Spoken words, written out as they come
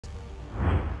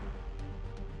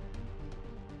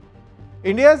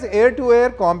India's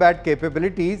air-to-air combat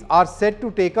capabilities are set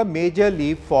to take a major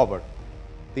leap forward.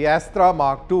 The Astra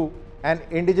Mk2, an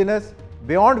indigenous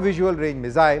beyond visual range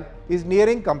missile, is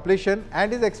nearing completion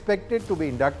and is expected to be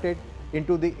inducted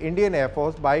into the Indian Air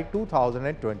Force by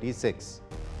 2026.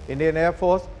 Indian Air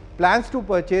Force plans to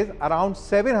purchase around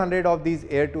 700 of these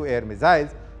air-to-air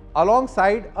missiles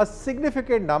alongside a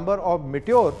significant number of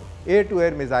Meteor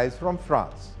air-to-air missiles from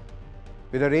France.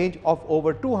 With a range of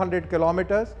over 200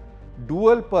 kilometers,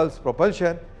 dual pulse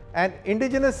propulsion and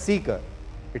indigenous seeker,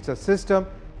 it's a system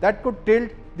that could tilt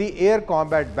the air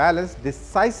combat balance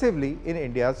decisively in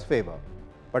India's favor.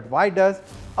 But why does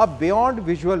a beyond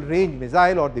visual range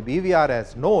missile, or the BVR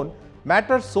as known,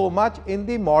 matter so much in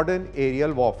the modern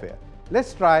aerial warfare?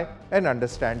 Let's try and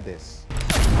understand this.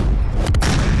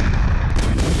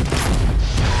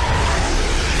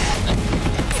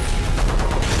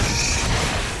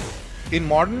 In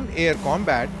modern air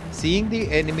combat, seeing the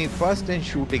enemy first and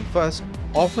shooting first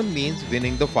often means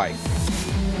winning the fight.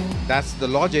 That's the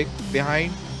logic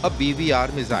behind a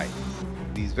BVR missile.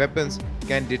 These weapons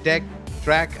can detect,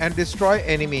 track and destroy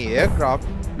enemy aircraft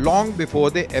long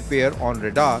before they appear on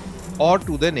radar or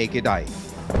to the naked eye.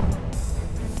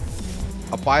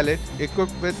 A pilot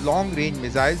equipped with long-range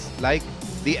missiles like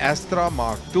the Astra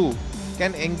Mk2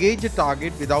 can engage a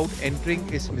target without entering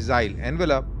its missile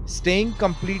envelope, staying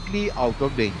completely out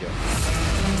of danger.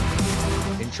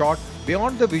 In short,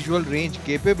 beyond the visual range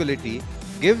capability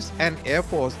gives an air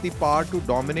force the power to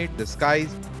dominate the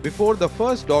skies before the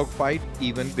first dogfight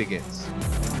even begins.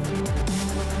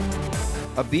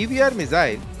 A BVR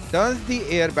missile turns the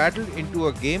air battle into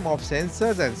a game of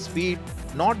sensors and speed,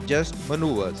 not just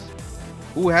maneuvers.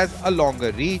 Who has a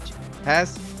longer reach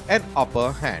has an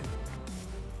upper hand.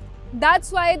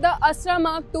 That's why the Astra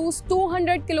Mk2's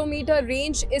 200 km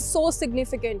range is so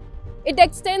significant. It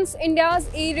extends India's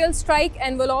aerial strike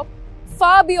envelope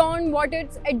far beyond what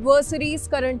its adversaries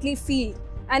currently feel,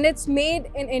 and it's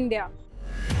made in India.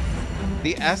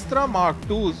 The Astra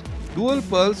Mk2's dual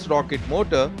pulse rocket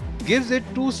motor gives it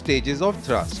two stages of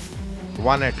thrust,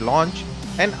 one at launch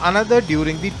and another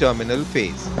during the terminal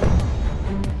phase,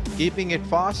 keeping it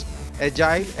fast,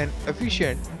 agile and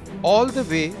efficient all the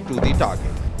way to the target.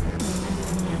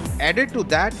 Added to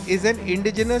that is an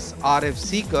indigenous RF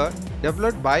seeker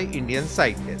developed by Indian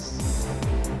scientists.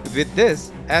 With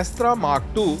this, Astra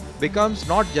Mk2 becomes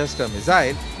not just a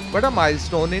missile but a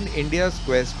milestone in India's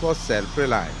quest for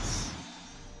self-reliance.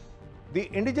 The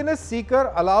indigenous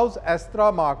seeker allows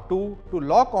Astra Mk2 to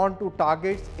lock on to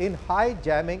targets in high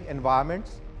jamming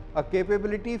environments, a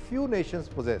capability few nations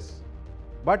possess.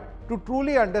 But to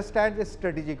truly understand its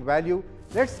strategic value,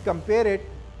 let's compare it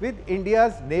with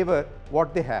India's neighbor,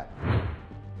 what they have.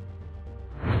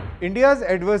 India's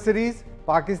adversaries,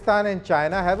 Pakistan and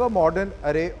China, have a modern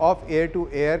array of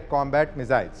air-to-air combat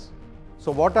missiles.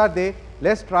 So what are they?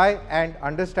 Let's try and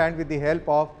understand with the help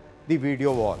of the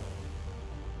video wall.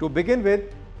 To begin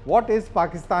with, what is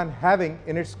Pakistan having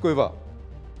in its quiver?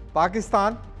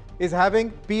 Pakistan is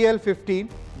having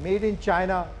PL-15 made in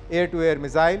China air-to-air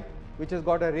missile, which has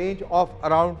got a range of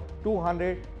around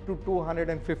 200 to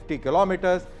 250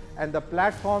 kilometers, and the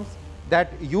platforms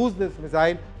that use this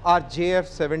missile are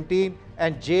JF-17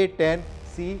 and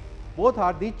J-10C. Both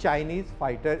are the Chinese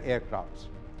fighter aircrafts.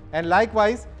 And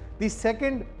likewise, the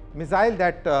second missile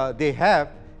that they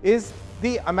have is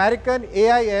the American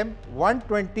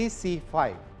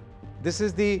AIM-120C5. This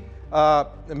is the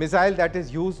missile that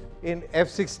is used in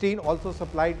F-16, also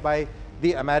supplied by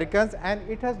the Americans, and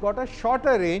it has got a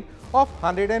shorter range of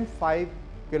 105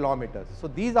 kilometers. So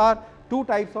these are two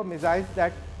types of missiles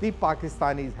that the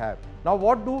Pakistanis have. Now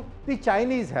what do the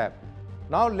Chinese have?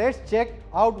 Now let's check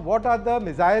out what are the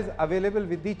missiles available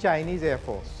with the Chinese Air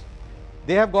Force.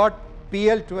 They have got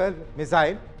PL-12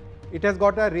 missile. It has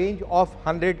got a range of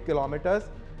 100 kilometers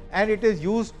and it is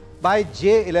used by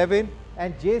J-11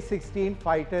 and J-16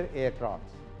 fighter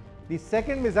aircrafts. The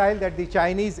second missile that the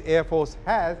Chinese Air Force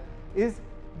has is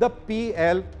the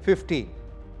PL-15.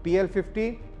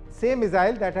 PL-15, same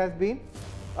missile that has been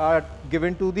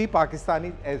given to the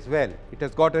Pakistanis as well. It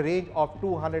has got a range of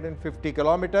 250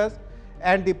 kilometers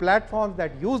and the platforms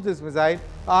that use this missile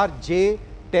are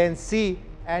J-10C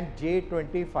and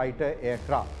J-20 fighter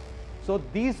aircraft. So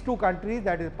these two countries,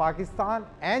 that is Pakistan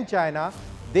and China,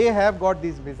 they have got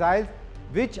these missiles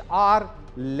which are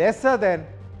lesser than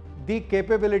the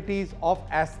capabilities of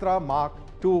Astra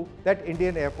Mk2 that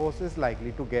Indian Air Force is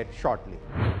likely to get shortly.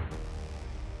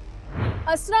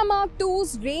 Astra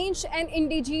Mk2's range and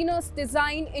indigenous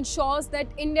design ensures that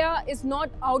India is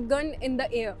not outgunned in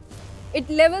the air. It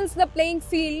levels the playing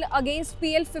field against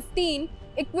PL-15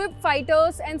 equip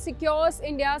fighters and secures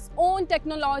India's own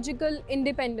technological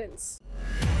independence.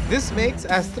 This makes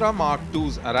Astra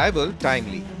Mk2's arrival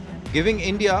timely, giving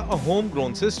India a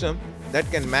homegrown system that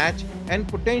can match and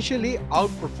potentially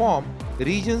outperform the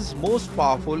region's most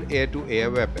powerful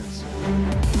air-to-air weapons.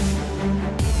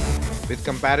 With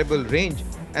comparable range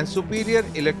and superior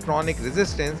electronic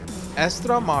resistance,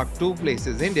 Astra Mk2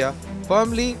 places India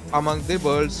firmly among the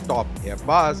world's top air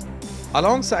powers,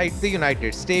 alongside the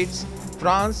United States,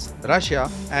 France, Russia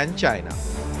and China.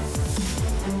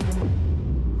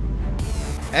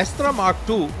 Astra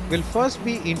Mk2 will first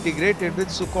be integrated with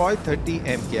Sukhoi-30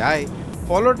 MKI,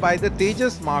 followed by the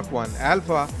Tejas Mk1A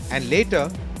Alpha and later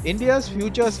India's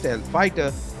future stealth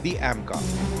fighter, the AMCA.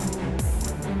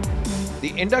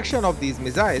 The induction of these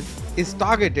missiles is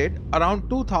targeted around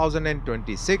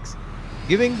 2026,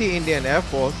 giving the Indian Air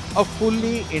Force a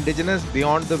fully indigenous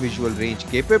beyond the visual range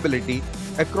capability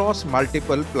across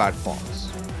multiple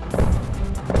platforms.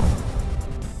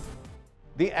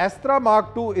 The Astra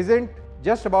Mk2 isn't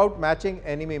just about matching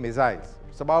enemy missiles,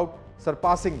 it's about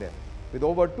surpassing them. With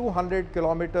over 200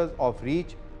 kilometers of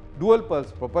reach, dual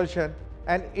pulse propulsion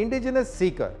and indigenous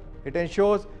seeker, it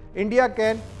ensures India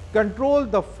can control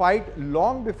the fight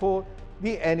long before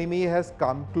the enemy has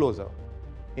come closer.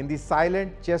 In the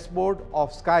silent chessboard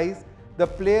of skies, the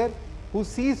player who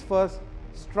sees first,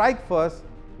 strike first,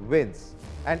 wins.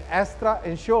 And Astra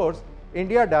ensures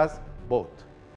India does both.